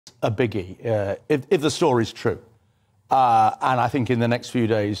a biggie if the story's true. And I think in the next few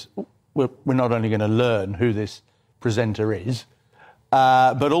days, we're not only going to learn who this presenter is,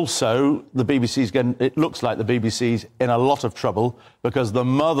 but also the BBC's it looks like the BBC's in a lot of trouble because the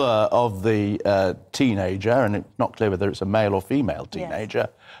mother of the teenager, and it's not clear whether it's a male or female teenager,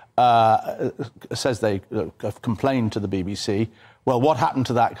 says they have complained to the BBC. Well, what happened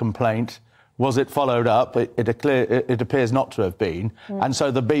to that complaint? Was it followed up? It appears not to have been. And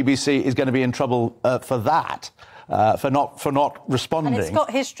so the BBC is going to be in trouble for that. For not responding. And it's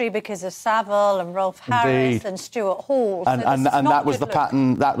got history because of Savile and Rolf Harris and Stuart Hall. And that was the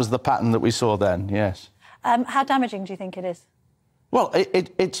pattern. That was the pattern that we saw then. Yes. How damaging do you think it is? Well,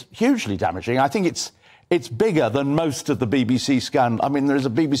 it's hugely damaging. I think it's bigger than most of the BBC scandal. I mean, there is a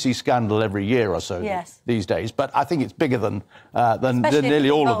BBC scandal every year or so these days, but I think it's bigger than nearly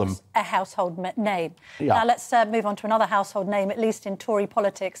all of them. A household name. Yeah. Now let's move on to another household name, at least in Tory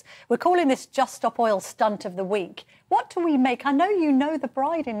politics. We're calling this Just Stop Oil stunt of the week. What do we make? I know you know the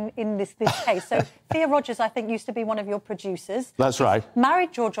bride in this case. So Thea Rogers, I think, used to be one of your producers. That's right.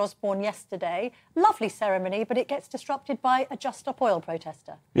 Married George Osborne yesterday. Lovely ceremony, but it gets disrupted by a Just Stop Oil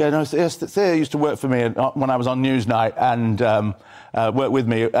protester. Yeah, no, Thea used to work for me when I was on Newsnight and worked with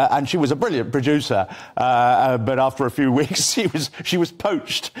me, and she was a brilliant producer. But after a few weeks, she was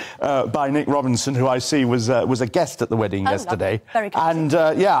poached by Nick Robinson, who I see was a guest at the wedding yesterday. Very good. And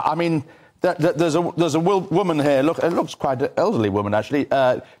yeah, I mean. There's a woman here. Look, it looks quite an elderly woman actually,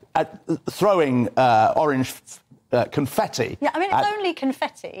 throwing orange confetti. Yeah, I mean it's only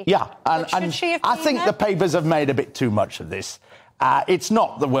confetti. Yeah, and she have I think the papers have made a bit too much of this. It's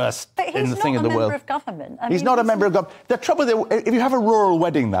not the worst thing in the world. But he's not a member of government. He's not a member of government. The trouble, if you have a rural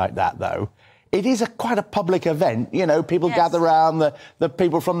wedding like that, though. It is quite a public event, you know, people gather around, the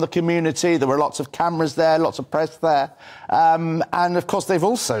people from the community, there were lots of cameras there, lots of press there, and of course they've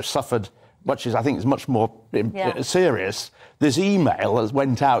also suffered, which I think is much more serious, this email that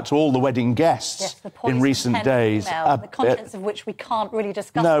went out to all the wedding guests in recent days. The contents of which we can't really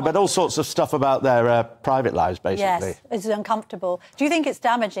discuss. No, but all sorts of stuff about their private lives, basically. Yes, it's uncomfortable. Do you think it's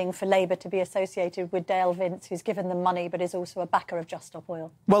damaging for Labour to be associated with Dale Vince, who's given them money but is also a backer of Just Stop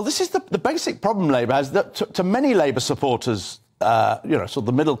Oil? Well, this is the basic problem Labour has, that to many Labour supporters, you know, sort of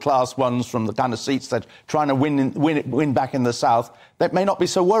the middle-class ones from the kind of seats they're trying to win back in the South, they may not be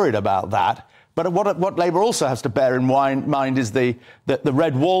so worried about that. But what Labour also has to bear in mind is the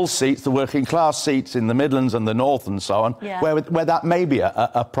red wall seats, the working-class seats in the Midlands and the North and so on, where that may be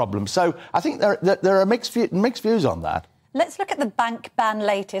a problem. So I think there are mixed views on that. Let's look at the bank ban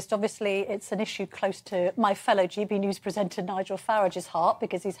latest. Obviously, it's an issue close to my fellow GB News presenter Nigel Farage's heart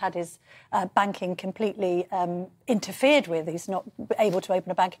because he's had his banking completely interfered with. He's not able to open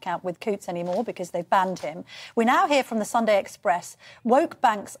a bank account with Coutts anymore because they've banned him. We now hear from the Sunday Express, woke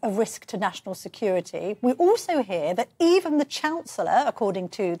banks a risk to national security. We also hear that even the Chancellor, according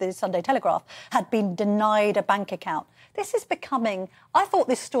to the Sunday Telegraph, had been denied a bank account. This is becoming... I thought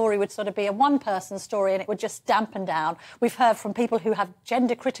this story would sort of be a one-person story and it would just dampen down. We've heard from people who have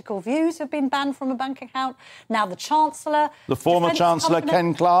gender-critical views who've been banned from a bank account. Now the Chancellor... The former Chancellor,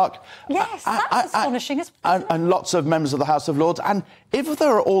 Ken Clarke. Yes, that's astonishing as well. And lots of members of the House of Lords. And if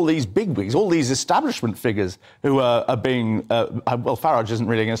there are all these bigwigs, all these establishment figures who are being... well, Farage isn't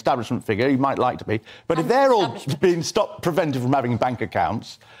really an establishment figure, he might like to be. But if they're all being prevented from having bank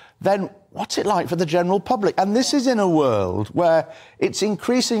accounts, then what's it like for the general public? And this is in a world where it's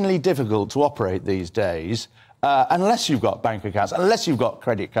increasingly difficult to operate these days unless you've got bank accounts, unless you've got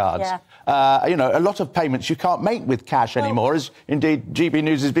credit cards. You know, a lot of payments you can't make with cash anymore, as indeed GB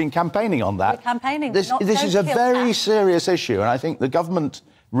News has been campaigning on that. We're campaigning. This is a very serious issue, and I think the government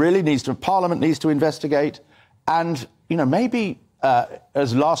really needs to, Parliament needs to investigate, and, you know, maybe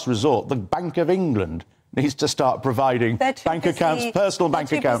as last resort, the Bank of England needs to start providing bank accounts, personal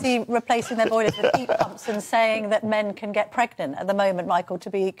bank accounts. They're too busy replacing their boilers with heat pumps and saying that men can get pregnant at the moment, Michael, to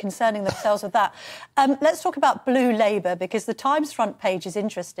be concerning themselves with that. Let's talk about Blue Labour, because the Times front page is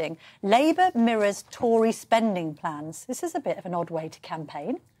interesting. Labour mirrors Tory spending plans. This is a bit of an odd way to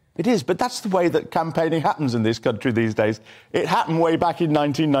campaign. It is, but that's the way that campaigning happens in this country these days. It happened way back in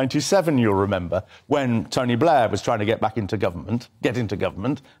 1997, you'll remember, when Tony Blair was trying to get into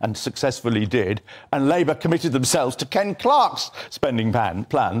government, and successfully did, and Labour committed themselves to Ken Clarke's spending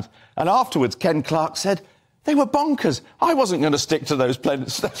plans. And afterwards, Ken Clarke said, They were bonkers. I wasn't going to stick to those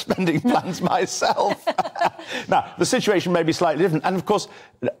spending plans myself. Now, the situation may be slightly different. And, of course,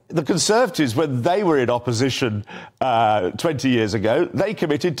 the Conservatives, when they were in opposition 20 years ago, they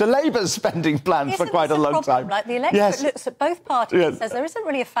committed to Labour's spending plans for quite a long time. Like, the electorate looks at both parties and says there isn't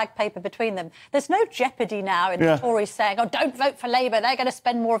really a fag paper between them. There's no jeopardy now in the Tories saying, oh, don't vote for Labour, they're going to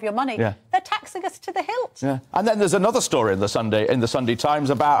spend more of your money. They're taxing us to the hilt. And then there's another story in the Sunday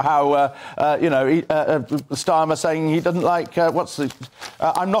Times about how, Starmer saying he doesn't like,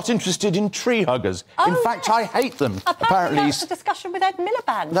 I'm not interested in tree huggers. In fact, I hate them. Apparently that's a discussion with Ed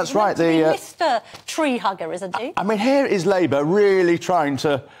Miliband. That's right. Mr. Tree Hugger, isn't he? I mean, here is Labour really trying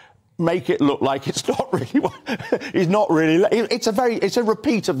to make it look like it's not really. He's not really. It's a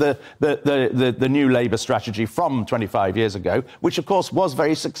repeat of the new Labour strategy from 25 years ago, which of course was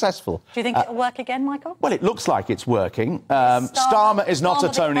very successful. Do you think it'll work again, Michael? Well, it looks like it's working. Starmer is not a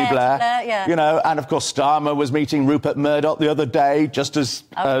Tony Blair, you know, and of course Starmer was meeting Rupert Murdoch the other day, just as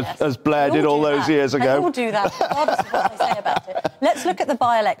Blair did all those years ago. They all do that, regardless of what they say about it. Let's look at the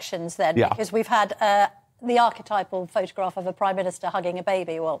by-elections then, because we've had the archetypal photograph of a Prime Minister hugging a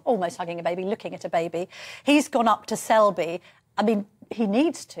baby, well, almost hugging a baby, looking at a baby. He's gone up to Selby. I mean, he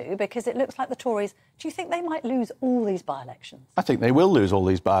needs to, because it looks like the Tories... Do you think they might lose all these by-elections? I think they will lose all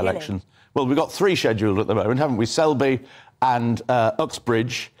these by-elections. Really? Well, we've got 3 scheduled at the moment, haven't we? Selby and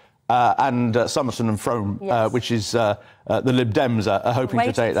Uxbridge and Somerset and Frome, which is the Lib Dems are hoping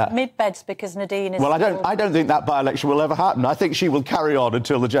to take that. Mid-beds because Nadine is... Well, I don't think that by-election will ever happen. I think she will carry on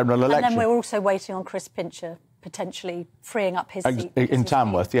until the general election. And then we're also waiting on Chris Pincher potentially freeing up his seat. In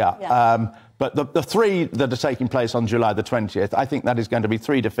Tamworth, but the 3 that are taking place on July the 20th, I think that is going to be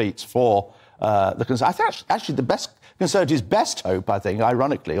 3 defeats for the Conservatives. I think actually the Conservatives' best hope, I think,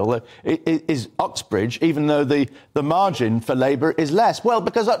 ironically, although it is Uxbridge, even though the margin for Labour is less. Well,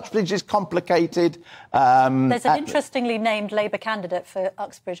 because Uxbridge is complicated. There's an interestingly named Labour candidate for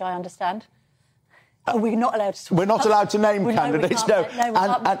Uxbridge, I understand. We're not allowed to talk. We're not allowed to name candidates, no.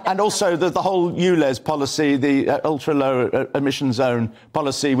 And also the whole ULEZ policy, the ultra-low emission zone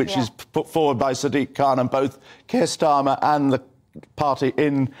policy, which is put forward by Sadiq Khan, and both Keir Starmer and the party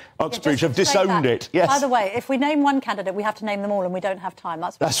in Uxbridge have disowned it. Yes. By the way, if we name one candidate, we have to name them all, and we don't have time.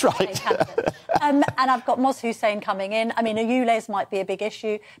 That's right. And I've got Moz Hussein coming in. I mean, a ULEZ might be a big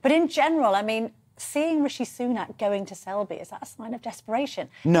issue, but in general, I mean, seeing Rishi Sunak going to Selby, is that a sign of desperation?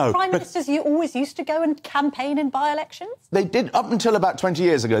 No. Prime Ministers always used to go and campaign in by-elections? They did, up until about 20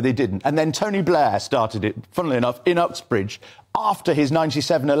 years ago, they didn't. And then Tony Blair started it, funnily enough, in Uxbridge, after his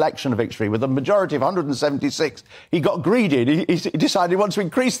 97 election victory with a majority of 176. He got greedy. He decided he wanted to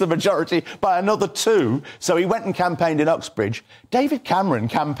increase the majority by another 2, so he went and campaigned in Uxbridge. David Cameron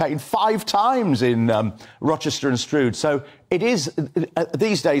campaigned 5 times in Rochester and Stroud. So it is,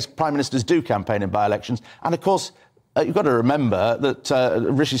 these days, Prime Ministers do campaign in by-elections. And, of course, you've got to remember that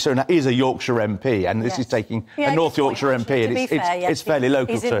Rishi Sunak is a Yorkshire MP, and this is taking a North Yorkshire MP, and it's fairly local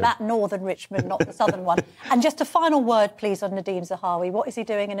too. He's in that northern Richmond, not the southern one. And just a final word, please, on Nadeem Zahawi. What is he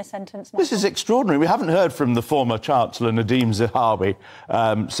doing in a sentence, Michael? This is extraordinary. We haven't heard from the former Chancellor, Nadeem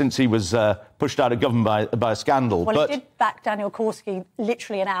Zahawi, since he was pushed out of government by a scandal. Well, he did back Daniel Korski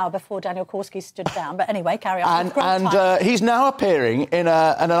literally an hour before Daniel Korski stood down. But anyway, carry on. And he's now appearing in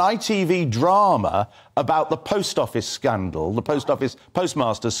an ITV drama about the post office scandal, the post office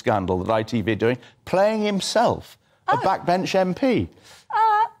postmaster scandal that ITV are doing, playing himself, a backbench MP.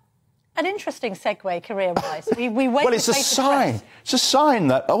 An interesting segue career-wise. We wait. Well, it's a sign. It's a sign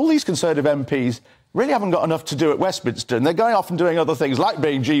that all these Conservative MPs really haven't got enough to do at Westminster, and they're going off and doing other things, like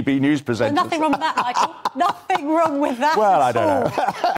being GB News presenters. Nothing wrong with that, Michael. Nothing wrong with that. Well, I don't know.